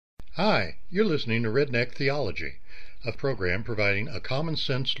Hi, you're listening to Redneck Theology, a program providing a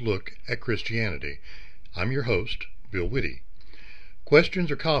common-sense look at Christianity. I'm your host, Bill Whitty. Questions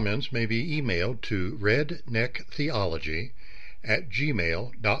or comments may be emailed to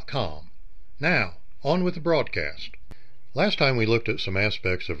rednecktheology@gmail.com. Now, on with the broadcast. Last time we looked at some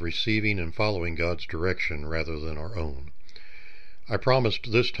aspects of receiving and following God's direction rather than our own. I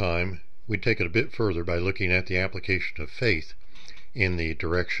promised this time we'd take it a bit further by looking at the application of faith in the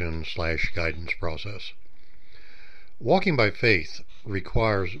direction/guidance process. Walking by faith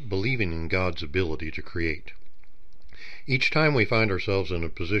requires believing in God's ability to create. Each time we find ourselves in a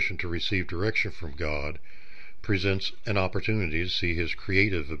position to receive direction from God presents an opportunity to see His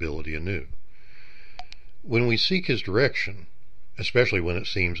creative ability anew. When we seek His direction, especially when it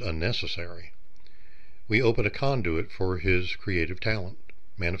seems unnecessary, we open a conduit for His creative talent,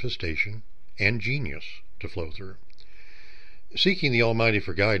 manifestation, and genius to flow through. Seeking the Almighty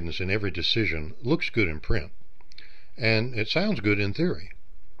for guidance in every decision looks good in print, and it sounds good in theory.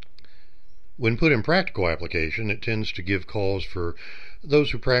 When put in practical application, it tends to give cause for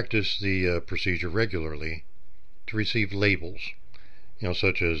those who practice the procedure regularly to receive labels,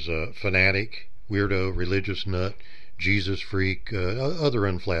 such as fanatic, weirdo, religious nut, Jesus freak, other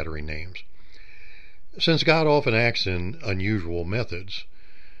unflattering names. Since God often acts in unusual methods,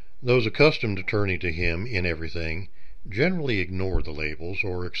 those accustomed to turning to Him in everything generally ignore the labels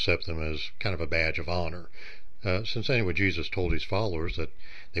or accept them as kind of a badge of honor, since anyway Jesus told His followers that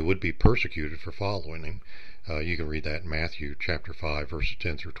they would be persecuted for following Him. You can read that in Matthew chapter 5, verses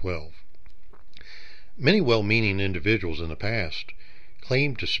 10 through 12. Many well-meaning individuals in the past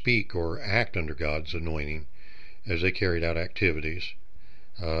claimed to speak or act under God's anointing as they carried out activities,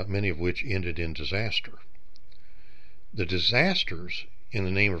 many of which ended in disaster. The disasters in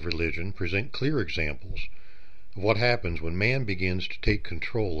the name of religion present clear examples of what happens when man begins to take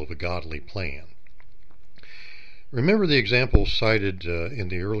control of a godly plan. Remember the example cited in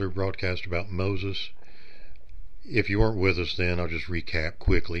the earlier broadcast about Moses? If you weren't with us then, I'll just recap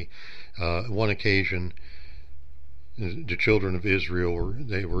quickly. One occasion, the children of Israel,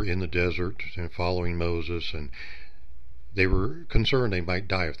 they were in the desert and following Moses, and they were concerned they might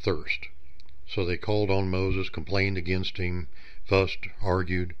die of thirst. So they called on Moses, complained against him, fussed,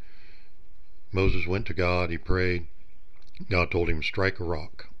 argued. Moses went to God, he prayed. God told him, strike a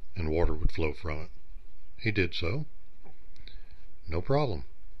rock, and water would flow from it. He did so. No problem.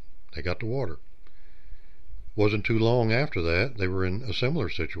 They got the water. Wasn't too long after that, they were in a similar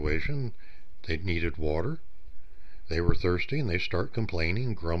situation. They needed water. They were thirsty, and they start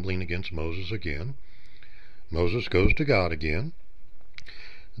complaining, grumbling against Moses again. Moses goes to God again.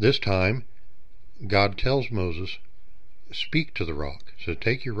 This time, God tells Moses, speak to the rock. So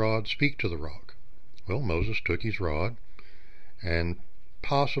take your rod, speak to the rock. Well, Moses took his rod and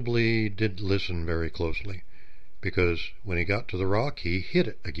possibly didn't listen very closely, because when he got to the rock, he hit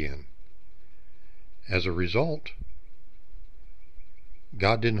it again. As a result,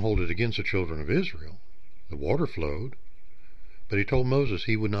 God didn't hold it against the children of Israel. The water flowed, but He told Moses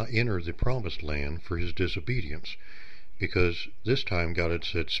he would not enter the promised land for his disobedience, because this time God had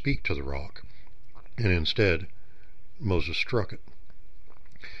said, speak to the rock, and instead Moses struck it.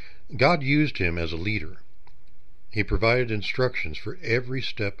 God used him as a leader. He provided instructions for every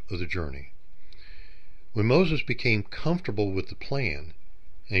step of the journey. When Moses became comfortable with the plan,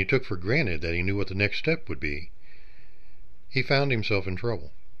 and he took for granted that he knew what the next step would be, he found himself in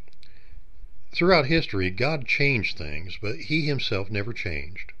trouble. Throughout history, God changed things, but He Himself never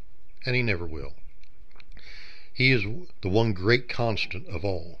changed, and He never will. He is the one great constant of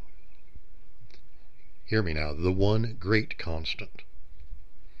all. Hear me now, the one great constant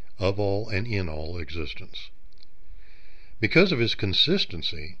of all and in all existence. Because of His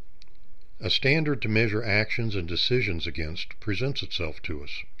consistency, a standard to measure actions and decisions against presents itself to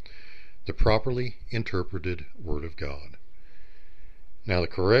us, the properly interpreted Word of God. Now, the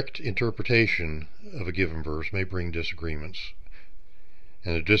correct interpretation of a given verse may bring disagreements,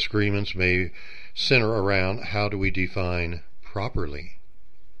 and the disagreements may center around how do we define properly.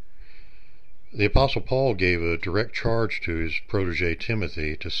 The Apostle Paul gave a direct charge to his protege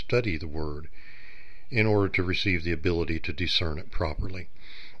Timothy to study the Word in order to receive the ability to discern it properly.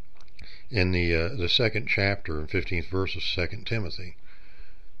 In the second chapter and 15th verse of 2 Timothy,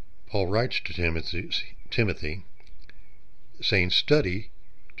 Paul writes to Timothy, saying, study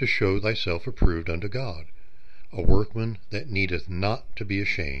to show thyself approved unto God, a workman that needeth not to be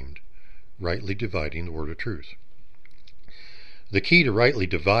ashamed, rightly dividing the word of truth. The key to rightly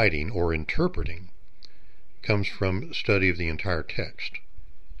dividing or interpreting comes from study of the entire text,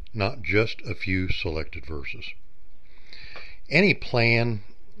 not just a few selected verses. Any plan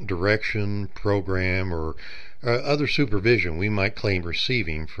direction, program, or other supervision we might claim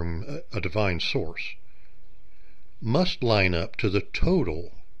receiving from a divine source must line up to the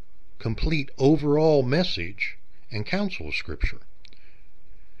total, complete overall message and counsel of Scripture.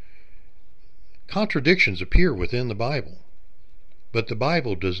 Contradictions appear within the Bible, but the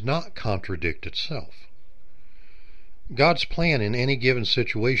Bible does not contradict itself. God's plan in any given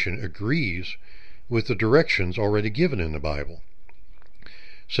situation agrees with the directions already given in the Bible.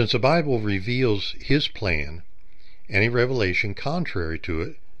 Since the Bible reveals His plan, any revelation contrary to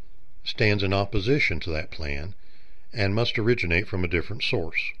it stands in opposition to that plan and must originate from a different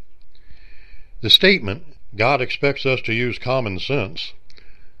source. The statement, "God expects us to use common sense,"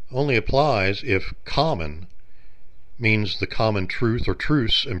 only applies if common means the common truth or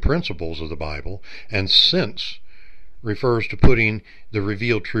truths and principles of the Bible, and sense refers to putting the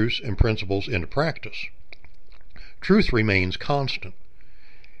revealed truths and principles into practice. Truth remains constant.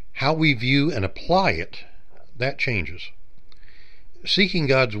 How we view and apply it, that changes. Seeking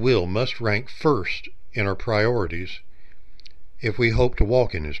God's will must rank first in our priorities if we hope to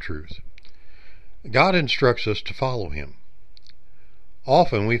walk in His truth. God instructs us to follow Him.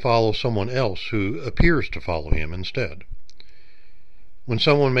 Often we follow someone else who appears to follow Him instead. When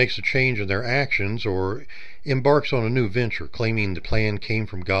someone makes a change in their actions or embarks on a new venture claiming the plan came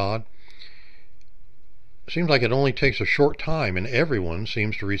from God, it seems like it only takes a short time and everyone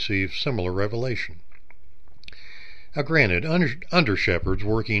seems to receive similar revelation. Now granted, under-shepherds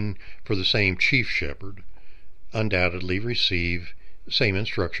working for the same chief shepherd undoubtedly receive the same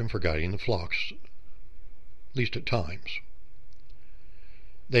instruction for guiding the flocks, at least at times.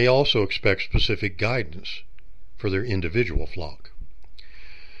 They also expect specific guidance for their individual flock.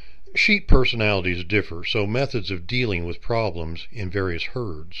 Sheep personalities differ, so methods of dealing with problems in various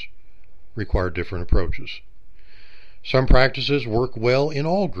herds require different approaches. Some practices work well in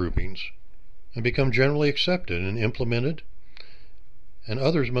all groupings and become generally accepted and implemented, and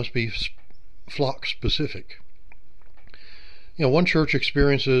others must be flock-specific. One church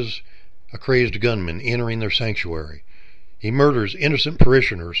experiences a crazed gunman entering their sanctuary. He murders innocent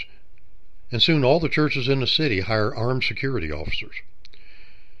parishioners, and soon all the churches in the city hire armed security officers.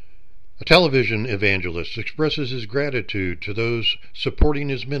 A television evangelist expresses his gratitude to those supporting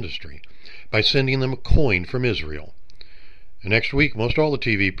his ministry by sending them a coin from Israel. The next week, most all the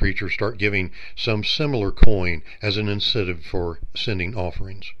TV preachers start giving some similar coin as an incentive for sending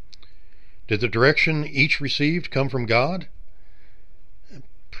offerings. Did the direction each received come from God?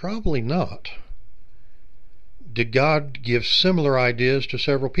 Probably not. Did God give similar ideas to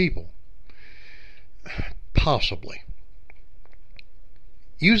several people? Possibly.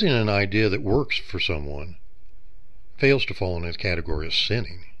 Using an idea that works for someone fails to fall in the category of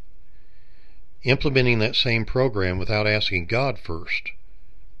sinning. Implementing that same program without asking God first,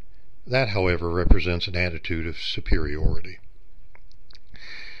 that, however, represents an attitude of superiority.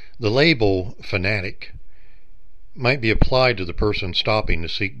 The label fanatic might be applied to the person stopping to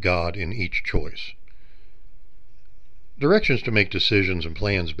seek God in each choice. Directions to make decisions and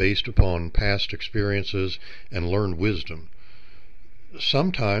plans based upon past experiences and learned wisdom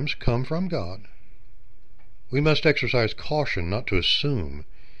sometimes come from God. We must exercise caution not to assume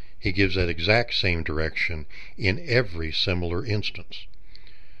He gives that exact same direction in every similar instance.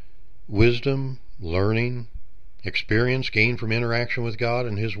 Wisdom, learning, experience gained from interaction with God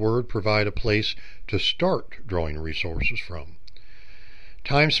and His Word provide a place to start drawing resources from.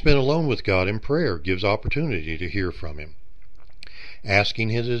 Time spent alone with God in prayer gives opportunity to hear from Him.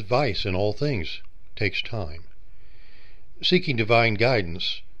 Asking His advice in all things takes time. Seeking divine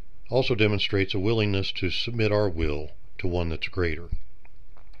guidance also demonstrates a willingness to submit our will to one that's greater.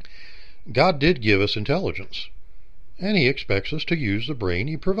 God did give us intelligence, and He expects us to use the brain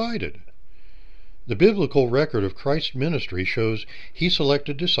He provided. The biblical record of Christ's ministry shows He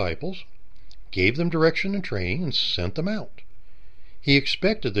selected disciples, gave them direction and training, and sent them out. He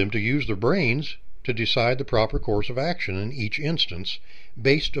expected them to use their brains to decide the proper course of action in each instance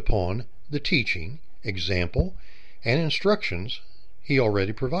based upon the teaching, example, and instructions He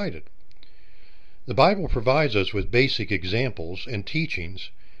already provided. The Bible provides us with basic examples and teachings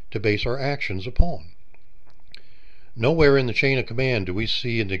to base our actions upon. Nowhere in the chain of command do we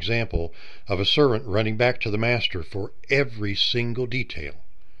see an example of a servant running back to the master for every single detail.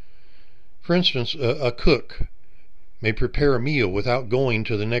 For instance, a cook may prepare a meal without going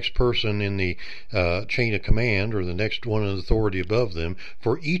to the next person in the chain of command or the next one in authority above them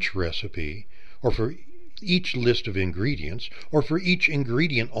for each recipe or for each list of ingredients or for each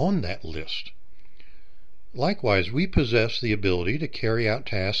ingredient on that list. Likewise, we possess the ability to carry out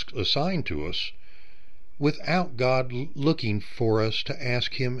tasks assigned to us without God looking for us to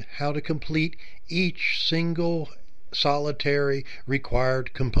ask Him how to complete each single solitary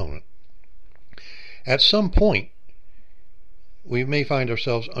required component. At some point, we may find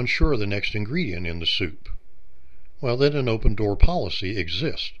ourselves unsure of the next ingredient in the soup. Well, then an open door policy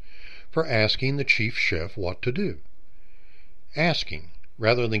exists for asking the chief chef what to do. Asking,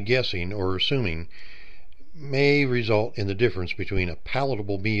 rather than guessing or assuming, may result in the difference between a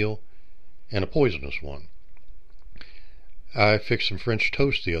palatable meal and a poisonous one. I fixed some French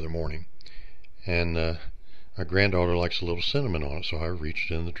toast the other morning, and my granddaughter likes a little cinnamon on it, so I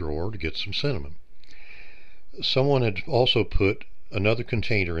reached in the drawer to get some cinnamon. Someone had also put another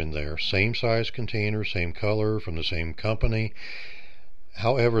container in there, same size container, same color, from the same company.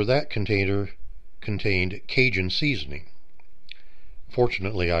 However, that container contained Cajun seasoning.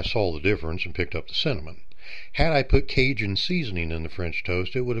 Fortunately, I saw the difference and picked up the cinnamon. Had I put Cajun seasoning in the French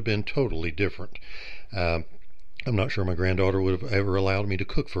toast, it would have been totally different. I'm not sure my granddaughter would have ever allowed me to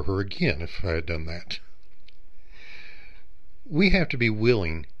cook for her again if I had done that. We have to be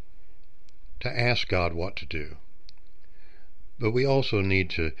willing to ask God what to do. But we also need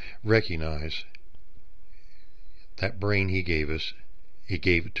to recognize that brain He gave us, He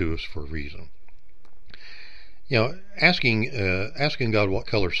gave it to us for a reason. Asking God what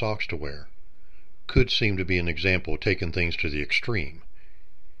color socks to wear could seem to be an example of taking things to the extreme.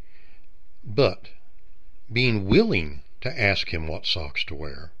 But being willing to ask Him what socks to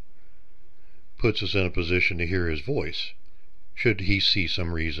wear puts us in a position to hear His voice, should He see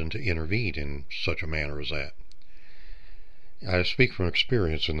some reason to intervene in such a manner as that. I speak from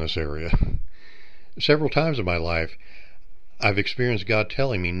experience in this area. Several times in my life, I've experienced God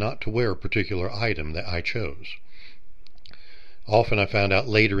telling me not to wear a particular item that I chose. Often I found out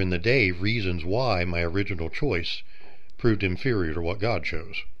later in the day reasons why my original choice proved inferior to what God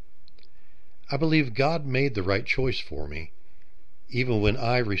chose. I believe God made the right choice for me, even when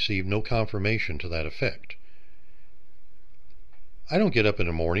I received no confirmation to that effect. I don't get up in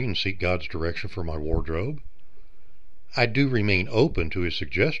the morning and seek God's direction for my wardrobe. I do remain open to His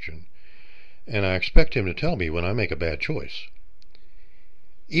suggestion, and I expect Him to tell me when I make a bad choice.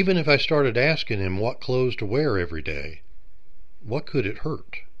 Even if I started asking Him what clothes to wear every day, what could it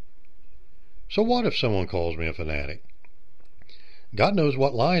hurt? So what if someone calls me a fanatic? God knows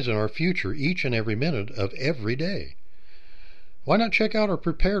what lies in our future each and every minute of every day. Why not check out our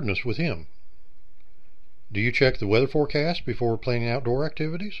preparedness with Him? Do you check the weather forecast before planning outdoor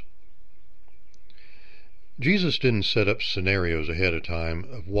activities? Jesus didn't set up scenarios ahead of time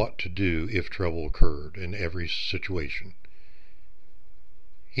of what to do if trouble occurred in every situation.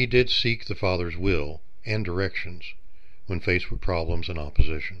 He did seek the Father's will and directions when faced with problems and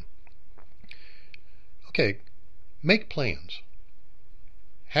opposition. Okay, make plans.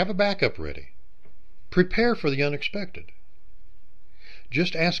 Have a backup ready. Prepare for the unexpected.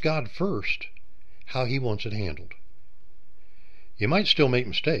 Just ask God first how He wants it handled. You might still make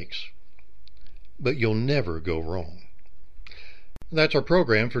mistakes, but you'll never go wrong. That's our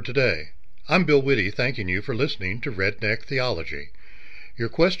program for today. I'm Bill Whitty, thanking you for listening to Redneck Theology. Your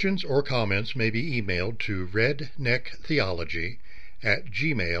questions or comments may be emailed to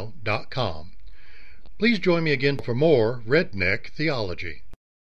rednecktheology@gmail.com. Please join me again for more Redneck Theology.